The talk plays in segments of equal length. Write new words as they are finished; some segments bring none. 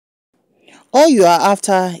All you are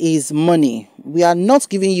after is money. We are not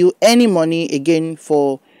giving you any money again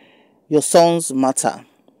for your son's matter.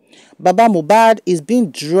 Baba Mohbad is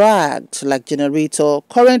being dragged like generator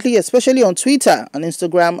currently, especially on Twitter and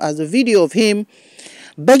Instagram, as a video of him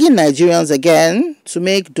begging Nigerians again to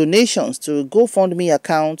make donations to a Gofundme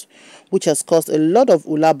account, which has caused a lot of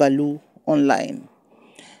ulabalu online.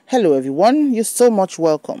 Hello everyone, you're so much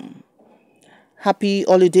welcome. Happy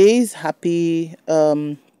holidays, happy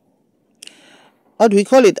how do we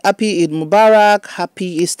call it? Happy Eid Mubarak, happy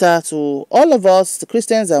Easter to all of us, the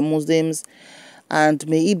Christians and Muslims, and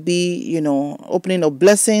may it be, opening of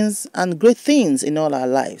blessings and great things in all our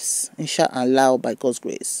lives, inshallah, by God's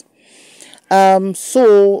grace. Baba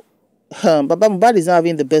Mohbad is not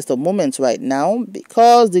having the best of moments right now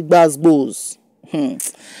because the gbasgbos,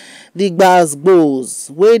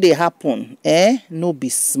 where they happen, no be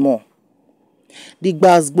small. The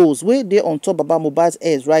gbasgbos where they on top Baba Mohbad's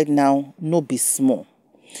head right now, no be small.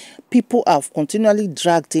 People have continually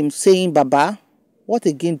dragged him saying, Baba, what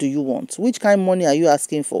again do you want? Which kind of money are you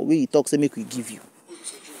asking for? We talk, say make we give you. So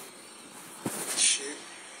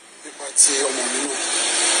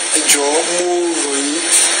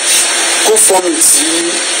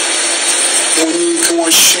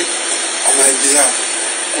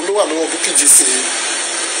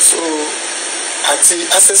at the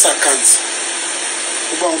access account,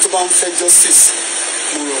 gbogbo àwọn tó bá ń fẹ́ justice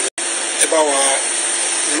mo rọ̀ ẹ bá wa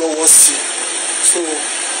lọ́wọ́ sí so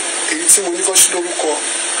èyí tí mo ní kọ́ sí lórúkọ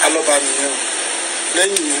alọ́ba nìyẹn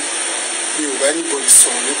lẹ́yìn yẹn mi ò bá anybody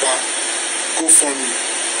sọ̀rọ̀ nípa GoFundMe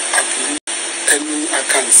àbí any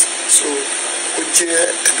account so ó jẹ́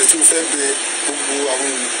ẹ̀bẹ̀ tí mo fẹ́ bẹ gbogbo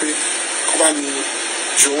àwọn ènìyàn pé kọ́ bá mi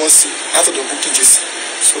jọ̀wọ́ sí látọ̀dọ̀ Bukky Jesse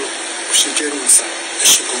so ó ṣe jẹ́ nìyẹn ẹ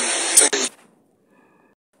ṣe gan-an.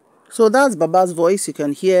 So that's Baba's voice you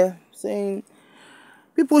can hear saying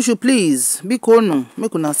people should please be kono,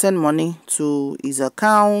 make una send money to his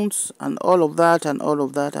account and all of that and all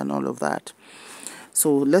of that and all of that.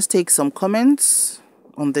 So let's take some comments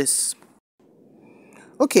on this.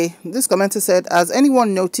 Okay, this commenter said, has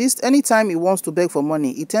anyone noticed anytime he wants to beg for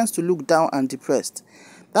money, he tends to look down and depressed.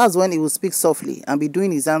 That's when he will speak softly and be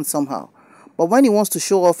doing his hands somehow. But when he wants to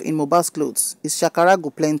show off in Mohbad's clothes, his shakara go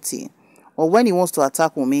plenty. Or when he wants to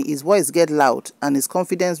attack Wunmi, his voice gets loud and his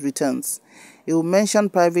confidence returns. He will mention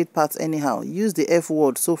private parts anyhow, use the F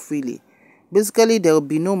word so freely. Basically, there will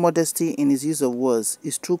be no modesty in his use of words,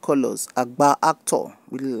 his true colors, Agba actor,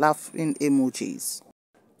 with laughing emojis.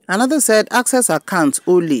 Another said, access account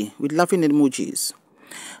only, with laughing emojis.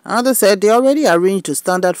 Another said, they already arranged a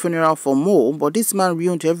standard funeral for Mo, but this man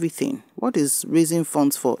ruined everything. What is raising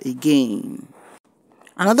funds for again?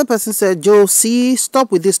 Another person said, Josie,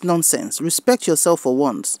 stop with this nonsense. Respect yourself for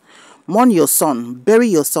once. Mourn your son. Bury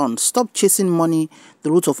your son. Stop chasing money,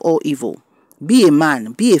 the root of all evil. Be a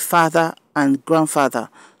man. Be a father and grandfather.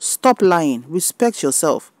 Stop lying. Respect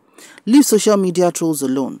yourself. Leave social media trolls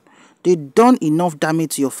alone. They've done enough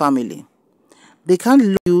damage to your family. They can't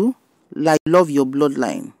love you like love your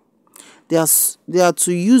bloodline. They are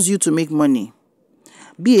to use you to make money.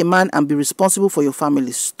 Be a man and be responsible for your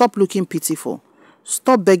family. Stop looking pitiful.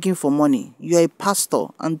 Stop begging for money. You are a pastor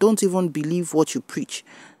and don't even believe what you preach.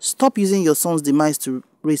 Stop using your son's demise to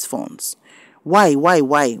raise funds. Why?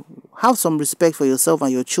 Have some respect for yourself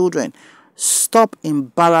and your children. Stop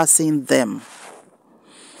embarrassing them.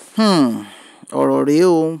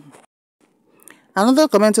 Ororeo. Another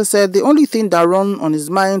commenter said, the only thing that runs on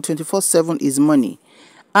his mind 24/7 is money.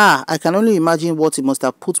 I can only imagine what he must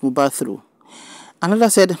have put Mohbad through.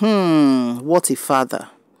 Another said, what a father.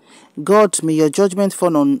 God, may your judgment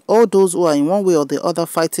fall on all those who are in one way or the other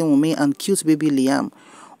fighting Wunmi and cute baby Liam.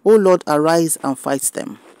 Oh Lord, arise and fight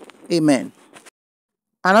them. Amen.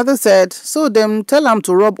 Another said, so them tell him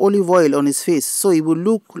to rub olive oil on his face so he will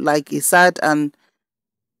look like a sad and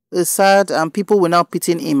people will now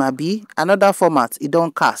pitying him, abi. Another format, he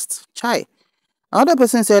don't cast. Chai. Another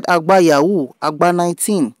person said, Agba Yahoo, Agba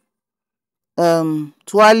 19.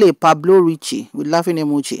 Tuale Pablo Richie with laughing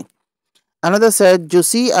emoji. Another said,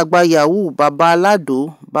 Josie Agba Yahoo, Baba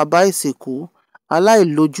Alado, Baba Iseku,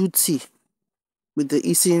 Alailojuti with the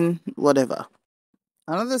easing whatever.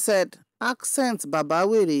 Another said, accent Baba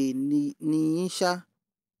Were Niisha.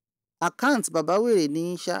 Account Baba Were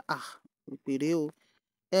Niisha. Ipere o.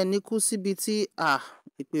 Eniku CBT.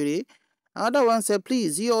 Ipere. Another one said,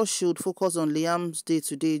 please, you all should focus on Liam's day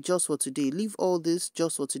today, just for today. Leave all this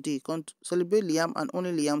just for today. Celebrate Liam and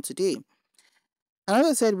only Liam today.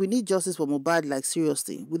 Another said, we need justice for Mohbad, like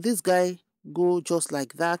seriously. Will this guy go just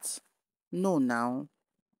like that? No, now.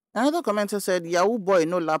 Another commenter said, Yahoo boy,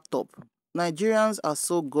 no laptop. Nigerians are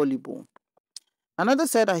so gullible. Another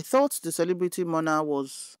said, I thought the celebrity mourner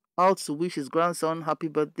was out to wish his grandson happy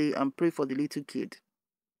birthday and pray for the little kid.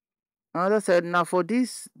 Another said, now for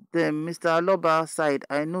this, the Mr. Aloba side,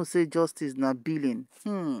 I know say justice na billing.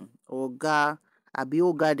 Oga, abi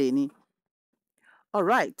Oga deni. All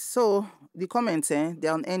right, so the comments,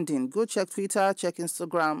 they're unending. Go check Twitter, check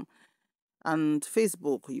Instagram, and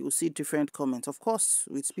Facebook. You will see different comments, of course,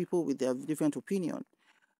 with people with their different opinion.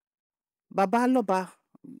 Baba Aloba,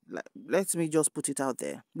 let me just put it out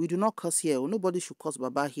there. We do not curse here. Nobody should curse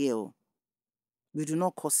Baba here. We do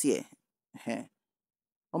not curse here.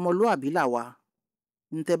 Ọmọlúàbí là wá.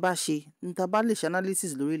 Ntẹ́ bá ṣe, ntẹ́ bá lè ṣe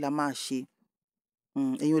analysis lórí la máa ṣe.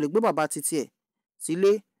 Èyàn ò lè gbé bàbá títí ẹ̀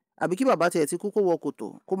sílé àbí kí bàbá tiẹ̀ ti kú kó wọ kòtò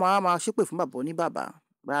kó máa ṣépè fún bàbá ní bàbá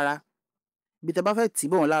rárá. Bí tẹ́ bá fẹ́ tì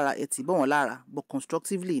bọ̀ wọ́n lára ẹ tì bọ̀ wọ́n lára but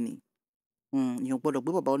constructively ni. Èyàn gbọ́dọ̀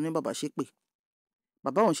gbé bàbá ní bàbá ṣépè.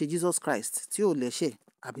 Bàbá òun ṣe Jesus Christ tí ò lẹ́ṣẹ̀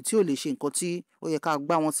àbí tí ò lè ṣe nǹkan tí ó yẹ ká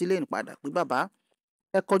gbá wọn sílé padà pé bàbá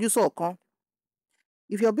ẹ kọjú sọ́ọ̀kan.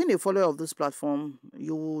 If you're being a follower of this platform,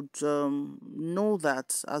 you would know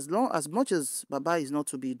that as much as Baba is not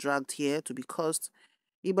to be dragged here, to be cursed,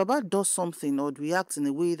 if Baba does something or reacts in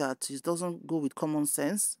a way that it doesn't go with common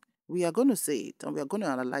sense, we are going to say it and we are going to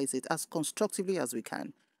analyze it as constructively as we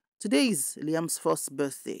can. Today is Liam's first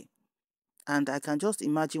birthday, and I can just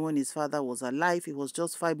imagine when his father was alive, he was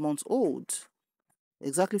just 5 months old.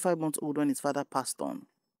 Exactly 5 months old when his father passed on.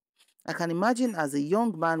 I can imagine as a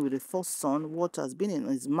young man with a first son, what has been in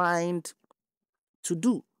his mind to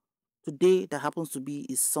do today that happens to be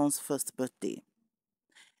his son's first birthday.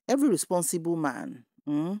 Every responsible man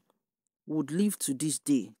would live to this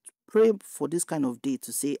day, pray for this kind of day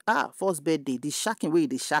to say, first birthday, the shacking way,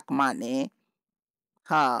 the shack man,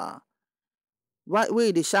 Right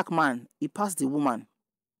way, the shack man, he passed the woman,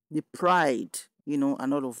 the pride, and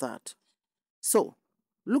all of that. So,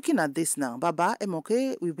 looking at this now, Baba,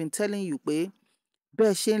 okay, we've been telling you, bẹ́ẹ̀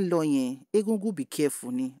ṣe ń lọ yẹn, egungun be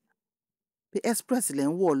careful ni. Pé express lẹ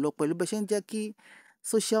ń wọ̀ lọ pẹ̀lú bẹ́ẹ̀ ṣe ń jẹ́ kí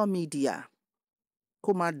social media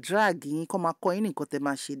kó máa drag yín, kó máa kọ́ yín nǹkan tẹ́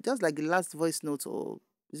máa ṣe. Just like the last voice note or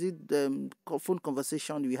is it phone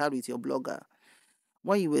conversation you had with your blogger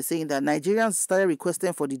when you were saying that Nigerians started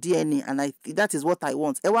requesting for the DNA and that is what I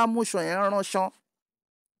want. Ẹ wá mú ṣan yẹn ránṣán.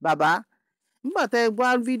 Bàbá, nígbà tẹ́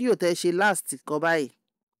gbọ́ fídíò tẹ́ ṣe last kọ báyìí,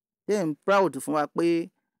 then proud fún wa pé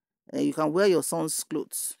you can wear your son's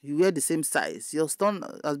clothes. You wear the same size. Your son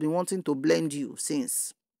has been wanting to blend you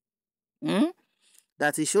since.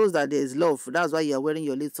 That it shows that there is love. That's why you are wearing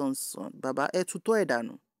your late son's son. Baba, ẹ tutọ́ ẹ̀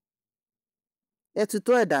dànù. Ẹ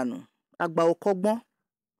tutọ́ ẹ̀ dànù. Àgbà ò kọ́gbọ́n.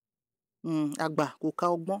 Àgbà kò ka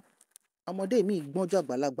ọgbọ́n. Ọmọdé mi gbọ́n ju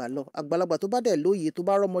àgbàlagbà lọ. Àgbàlagbà tó bá dẹ̀ lóye tó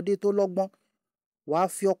bá rọ́mọdé tó lọ́gbọ́n, wàá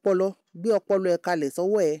fi ọpọlọ gbé ọpọlọ ẹ̀ kalẹ̀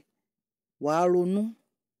sọ́wọ́ ẹ̀. Wàá ronú.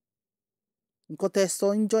 Nǹkan tẹ́ sọ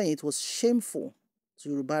ń jọ yẹn, it was shameful to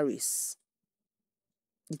Yoruba race.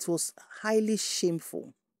 It was highly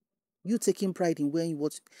shameful. You taking pride in wearing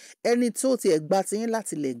what? Ẹni tó ti ẹ̀ gbà tí yín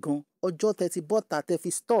láti lẹ̀ gan, ọjọ́ tẹ́ ti bọ́ta tẹ́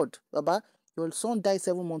fi stud. Baba, your son died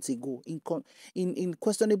 7 months ago in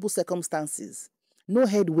questionable circumstances. No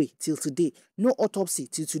headway till today. No autopsy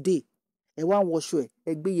till today. Ẹ wá ń wọṣọ ẹ̀,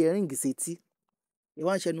 ẹ gbé earring sétí. Ẹ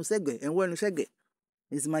wá ń ṣẹnu sẹ́gbẹ̀, ẹ ń wọ ẹnu sẹ́gbẹ̀.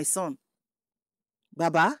 It's my son.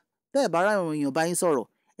 Baba, tẹ́ ẹ̀ bá ra àwọn èèyàn bá yín sọ̀rọ̀,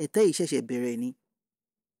 ẹ̀tẹ́ yìí ṣẹ̀ṣẹ̀ bẹ̀rẹ̀ ni.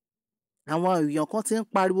 Àwọn èèyàn kan ti ń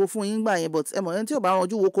pariwo fún yín gbà yẹn, but ẹ mọ̀ ẹni tí ò bá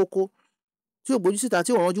ranjú wo kókó, tí ò gbójú síta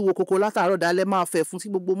tí ò ranjú wo kókó látàárọ̀ dálẹ́ máa fẹ́ fún tí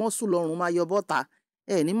gbogbo mọ́sù lọ́rùn máa yọ bọ́ta.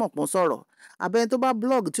 Ẹ ní mọ̀pọ́n sọ̀rọ̀. Abẹ́ni tó bá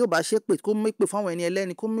blog tí ò bá ṣépè kó mépè fáwọn ẹni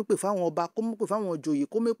ẹlẹ́ni, kó mépè fáwọn ọba, kó mépè fáwọn òjòyè,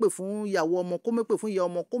 kó mépè fún ìyàwó ọmọ, kó mépè fún ìyá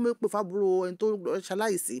ọmọ, kó mépè fábúrò ẹni tó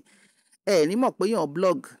ṣaláìsí. Ẹ ní mọ̀ pé èèyàn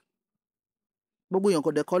blog. Gbogbo èèyàn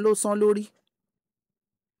kò dẹ̀kọ́ ló sán lórí.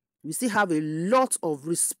 We still have a lot of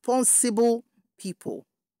responsible people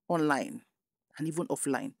online and even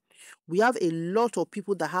offline. We have a lot of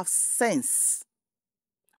people that have sense.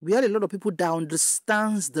 We have a lot of people that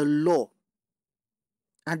understands the law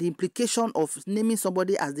and the implication of naming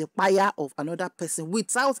somebody as the buyer of another person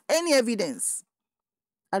without any evidence.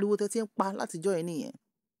 Ariwo tẹ́ ti ń pa látijọ́ ẹ nìyẹn.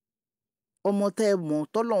 Ọmọ tẹ́ mọ̀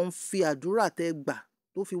tọ́lọ́run fi àdúrà tẹ́ gbà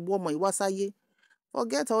tó fi wọ́ ọmọ ìwá sáyé.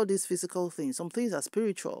 Forget all these physical things. Some things are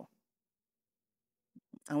spiritual.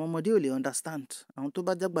 Àwọn ọmọdé ò lè understand. Àwọn tó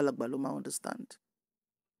bá jágbàlagbà ló máa understand.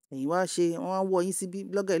 Ẹ̀yin wá ṣe, wọ́n á wọ́ yín síbí.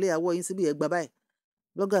 Blogger ilé àwọ̀ yín síbí ẹ gbà báyìí.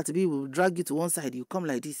 Blogger àti bí will drag you to one side, you come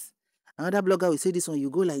like this. Another blogger will say this one, you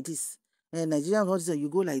go like this. And Nigerian want this one, you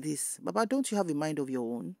go like this. Baba, don't you have a mind of your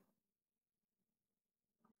own?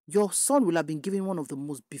 Your son will have been given one of the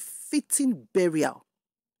most befitting burial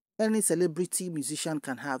any celebrity musician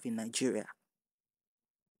can have in Nigeria.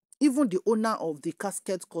 Even the owner of the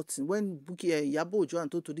casket curtain, when Iyabo Ojo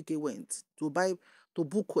and Toto Dike went to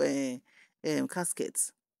book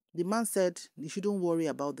caskets, the man said they shouldn't worry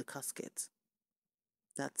about the casket,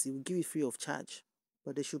 that he will give it free of charge,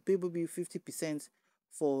 but they should pay maybe 50%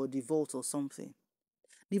 for the vault or something.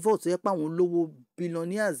 The vault yẹ pé àwọn olówó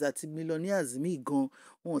billionaires àti millionaires míì gan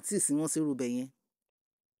wọn ò tí ì sí wọn sí rúbẹ yẹn.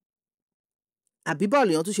 Àbí báwo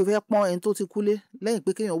lèèyàn tún ṣe fẹ́ pọ́n ẹni tó ti kúlé lẹ́yìn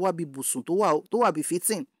pé kéèyàn wá bí bùsùn tó wà bí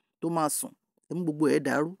fitting tó máa sùn ẹ̀mú gbogbo ẹ̀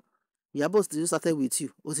dàrú. Iyabo started with you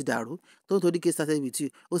ó ti dàrú. Tonto Dike started with you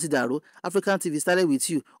ó ti dàrú. African TV started with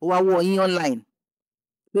you ó wá wọ́ yín online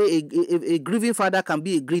pé a grieving father can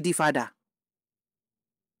be a greedy father.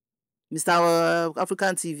 Mr.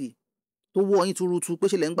 African TV tó wọ́ yín tuurutu pé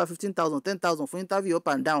ṣe lẹ́ ń gba 15,000 10,000 fún interview up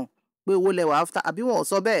and down pé owó lẹ́wà after àbí wọn ò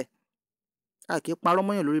sọ bẹ́ẹ̀. A kì í parọ́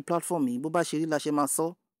mọ́yàn lórí platform yìí bó bá ṣe rí la ṣe máa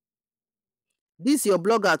sọ. This your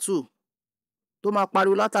blogger too tó máa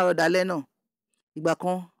pariwo látàrọ̀ dalẹ́ náà ìgbà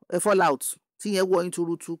kan ẹ fall out tí yẹn wọ́ yín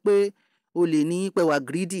tuurutu pé o lè ní pé wà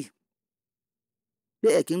greedy pé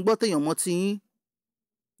ẹ̀ kí ń gbọ́ téèyàn mọ́ tí yín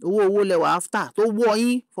owó lẹ́wà after tó wọ́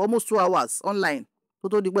yín for almost 2 hours online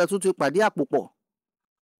tó di pé ẹ tún ti pàdé àpò pọ̀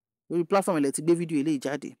lórí platform ilẹ̀ ti gbé fídíò eléyìí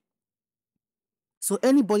jáde. So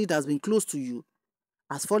anybody that's been close to you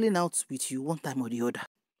has fallen out with you one time or the other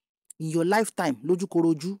in your lifetime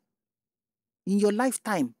lójúkorojú. In your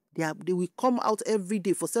lifetime they will come out every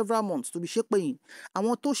day for several months to be ṣépè yín.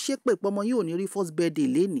 Àwọn tó ṣépè pé ọmọ yín ò ní rí first birthday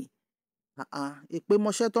lénìí èpè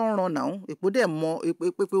mọṣẹ́ tó ń ran náà èpò dẹ̀ mọ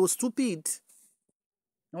èpè o stupid.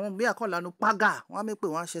 Àwọn bí àkànlánú págà wọ́n á mẹ́pẹ́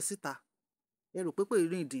wọ́n á ṣe síta ẹ rò pé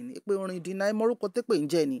rìn ìdìn ni èpè orin ìdìn náà ẹ mọ́rúkọ tépè ń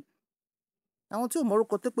jẹ́ ni. Àwọn tí ò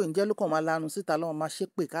mọ́rúkọ tépè ń jẹ́ ló kàn máa lanu síta lọ́wọ́ máa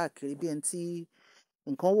ṣépè káàkiri bí ẹni tí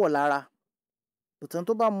nǹkan wọ̀ lára. Bùtán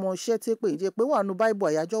tó bá mọ iṣẹ́ tépè ń jẹ́ pé wà nú Bible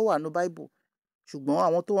àyájọ́ wà nú Bible ṣùgbọ́n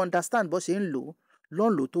àwọn tó understand bó ṣe ń lò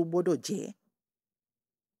lọ́nlò tó gbọ́dọ̀ jẹ́.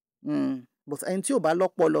 But ẹni tí ò bá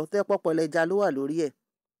lọ́pọlọ tẹ́ pọ́pọlọ ẹja ló wà lórí ẹ̀.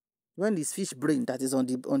 When this fish brain that is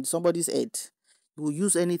on somebody's head, you will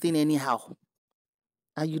use anything anyhow.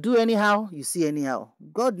 And you do anyhow, you see anyhow.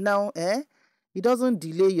 God now, he doesn't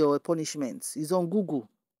delay your punishment. He's on Google.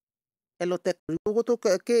 Ẹ lọ tẹ owó tó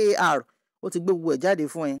KAR ó ti gbé gbogbo ẹ̀ jáde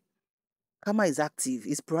fún ẹ. Karma is active,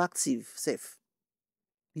 is proactive, safe.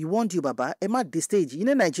 He warned you, Baba. Emma, the stage. You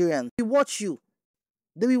know, Nigerians, they watch you.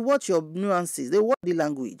 They will watch your nuances. They watch the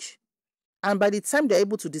language. And by the time they're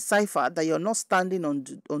able to decipher that you're not standing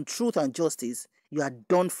on truth and justice, you are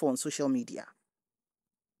done for on social media.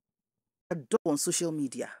 You're done on social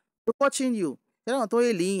media. They're watching you. They're not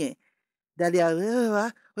only that they are,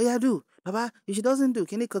 oh yeah, do. Baba, if she doesn't do,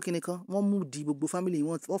 kiniko. One move the gbogbo family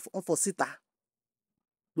want for sita.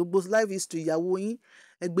 Gbogbo life history ìyàwó yín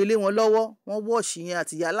ẹgbẹ́lé wọn lọ́wọ́ wọ́n wọ́ọ̀ṣì yẹn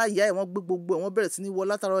àti ìyá aláìyá ẹ̀ wọ́n gbé gbogbo ẹ̀ wọ́n bẹ̀rẹ̀ sí ní wọ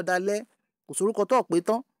látàrọ̀ dalẹ́ kò sórúkọ tó pé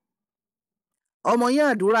tán. Ọmọ yín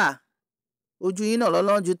àdúrà ojú yín náà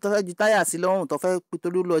lọ́lọ́run ju táyà sí lọ́rùn tó fẹ́ pé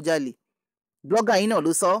torí lọ jalè. Blogger yín náà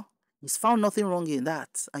ló sọ. He's found nothing wrong in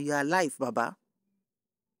that and you are alive, Baba.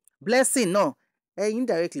 Blessing náà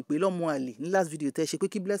indirectly pé lọ́mọ àlè ní last video tẹ́ ṣe pé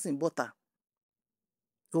kí Blessing bọ́ta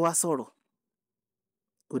tó wá sọ̀rọ̀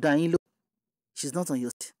kò dá yín ló. She's not on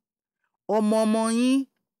your side. Ọmọ yín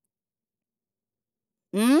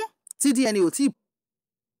tí DNA ò tí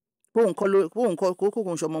kóhùn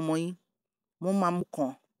kóhùn ṣọmọ ọmọ yín wọ́n máa mú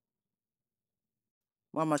kan.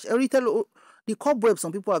 The cobweb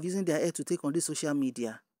some people are using their head to take on this social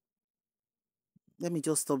media. Let me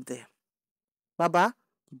just stop there. Baba,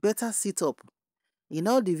 you better sit up. In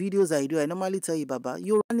all the videos I do, I normally tell you, Baba,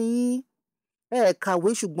 you're running.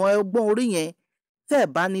 Kàwé ṣùgbọ́n ẹ gbọ́n orí yẹn. Tẹ́ ẹ̀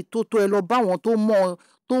bá ní tó ẹ lọ bá wọn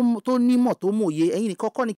tó nímọ̀ tó mòye ẹ̀yin nìkan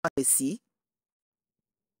kọ́ ni kalẹ̀ sí.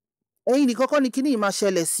 Ẹ̀yin nìkan kọ́ ni kíní máa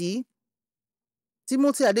ṣẹlẹ̀ sí.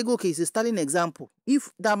 Timothy Adegoke is a sterling example.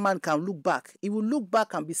 If that man can look back, he will look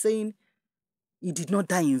back and be saying he did not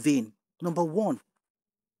die in vain. Number one,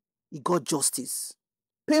 he got justice.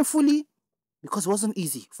 Painfully, because it wasn't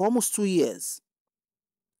easy, for almost 2 years.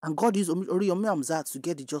 And God used Oriyomi Hamzat to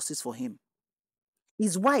get the justice for him.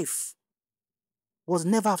 His wife was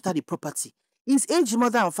never after the property. His aged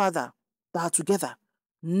mother and father that are together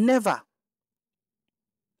never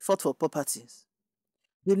fought for properties.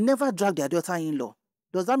 They never dragged their daughter-in-law.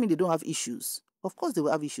 Does that mean they don't have issues? Of course they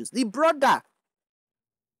will have issues. The brother,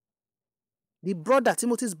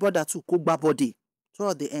 Timothy's brother too, kò gba body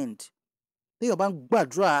throughout the end. Téèyàn bá ń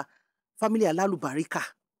gbàdúrà family alálùbáríkà.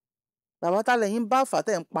 Bàbá tá lẹ́yìn bá fà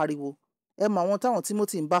tẹ́ ń pariwo. Ẹ mọ àwọn táwọn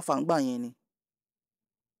Timothy ń bá fà ń gbà yẹn ni.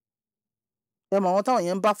 Ẹ mọ àwọn táwọn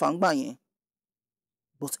yẹn ń bá fà ń gbà yẹn.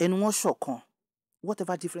 But ẹnu wọn ṣọ̀kan.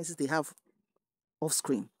 Whatever differences they have off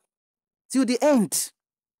screen. Till the end.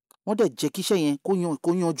 wọ́n dẹ̀ jẹ́ kíṣẹ́ yẹn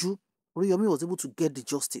kó yanjú. Oriyomi was able to get the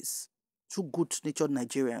justice through good-natured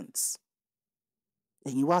Nigerians.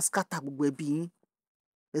 Ẹ̀yin wá scatter gbogbo ẹbí yín,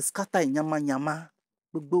 ẹ scatter ìyàmàyàmà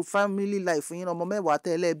gbogbo family life yín, ọmọ mẹ́wàá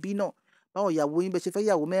tẹ́lẹ̀ bí náà, báwọn ìyàwó yín bẹ ṣe fẹ́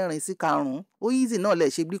yàwó 4 sí 5, ó easy náà lẹ̀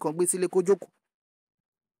ṣe gbé kan gbé sílé kó jókòó.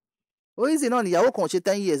 Ó easy náà níyàwó kan ṣe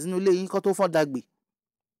 10 years nínú ilé yín kó tó fọ́n dàgbé.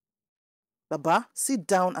 Baba, sit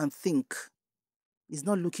down and think. It's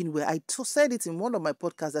not looking well. I said it in one of my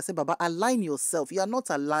podcasts. I said, Baba, align yourself. You are not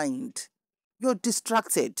aligned. You're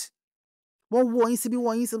distracted. People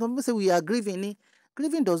say we are grieving.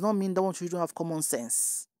 Grieving does not mean that one children have common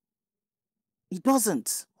sense. It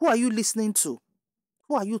doesn't. Who are you listening to?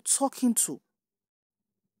 Who are you talking to?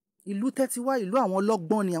 Ìlú tẹ́tí wá, ìlú àwọn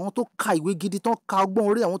ọlọ́gbọ́n ni, àwọn tó ka ìwé gidi, tó ka ọgbọ́n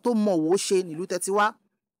orí, àwọn tó mọ̀ wò ṣe ní ìlú tẹ́tí wá.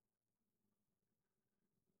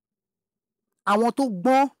 Àwọn tó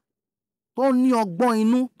gbọ́n, tó ní ọgbọ́n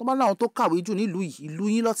inú, tó bá láwọn tó kàwé jù nílùú yìí, ìlú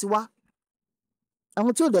yín ló ti wá.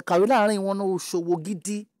 Àwọn tí ò dẹ̀ kàwé láàrin wọn náà òṣòwò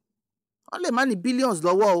gidi. Wọ́n lè má ní billions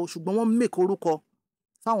lọ́wọ́ o, ṣùgbọ́n wọ́n make orúkọ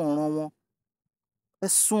fáwọn ọ̀ràn wọn.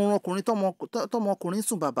 Ẹ̀sùn ọkùnrin tọmọkùnrin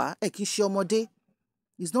sùn bàbá, ẹ kì í ṣe ọmọdé.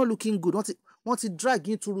 It's not looking good. Wọ́n ti drag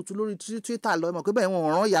yín turutu lórí Twitter lọ, ẹ mọ̀ pé bẹ́ẹ̀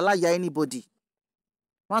wọn ràn yà láyà anybody.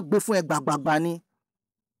 Wọ́n á gbé fún ẹ gbàgbàgbà ni.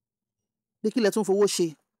 Pé kí lẹ tún fowó ṣe?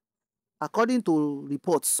 According to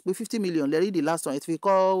reports, pé 50 million lẹ́rí the last one, ẹ ti fi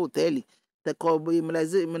kọ́ hòtẹ́ẹ̀lì, tẹ kọ́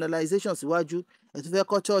immunization síwájú, ẹ ti fẹ́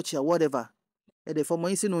kọ́ church or whatever. Ẹ dẹ̀ fọmọ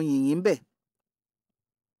yín sínú yìnyín bẹ́ẹ̀.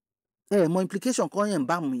 Ẹ mọ implication kan yẹn ń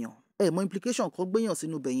bá mu yàn. Ẹ mọ implication kan gbéyàn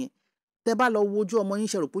sínú bẹ̀ yẹn. Tẹ bá lọ wojú ọmọ yín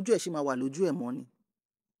ṣe rò pójú ẹ̀ ṣì máa wà lójú ẹ̀ mọ́ ni.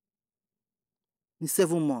 Ní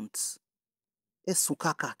 7 months. Ẹ sùn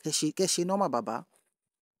kàkà kẹ́ṣe normal bàbá.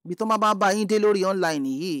 Ibi tó máa bá yín dé lórí online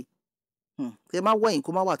yìí, kẹ má wẹ̀yìn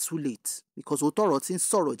kó má wà too late because òótọ́ ọ̀rọ̀ ti ń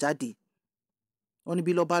sọ̀rọ̀ jáde. Wọ́n ní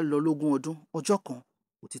bí lọ́ bá lọ lógún ọdún, ọjọ́ kan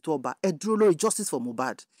òtítọ́ ọba. Ẹ dúró lórí justice for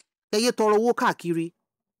Mohbad. Kẹ́yẹ́ tọrọ owó káàkiri.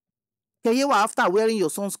 Kẹ́yẹ́ wà after wearing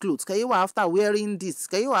your son's clothes. Kẹ́yẹ́ wà after wearing this.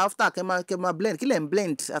 Kẹ́yẹ́ wà after kẹ́ blend. Kí lẹ̀ ń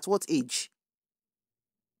blend at what age?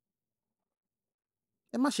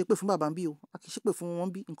 Ẹ má ṣépè fún bàbá ń bí o. A kì í ṣépè fún wọn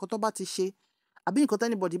bí. Nǹkan tó bá ti ṣe àbí nǹkan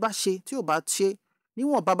anybody bá ṣe tí ò bá ṣe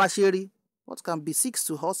níwọ̀n bá ṣe rí. What can be 6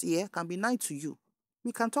 to us here can be 9 to you.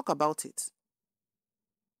 We can talk about it.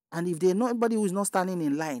 And if they know anybody who is not standing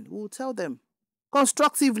in line, we will tell them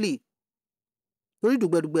constructively. Torí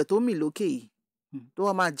dùgbẹ̀dùgbẹ̀ tó mì lókè yìí, tó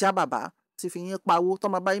wá máa já bàbá tí fi yín pawó, tó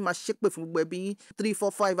máa bá yín máa ṣépè fún gbogbo ẹbí yín 3,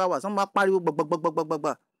 4, 5 hours, wọ́n máa pariwo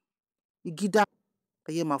gbọ̀gbọ̀gbọ̀gbọ̀gbọ̀gbọ̀. Igi dá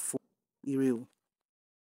ẹyẹ máa fò ire o.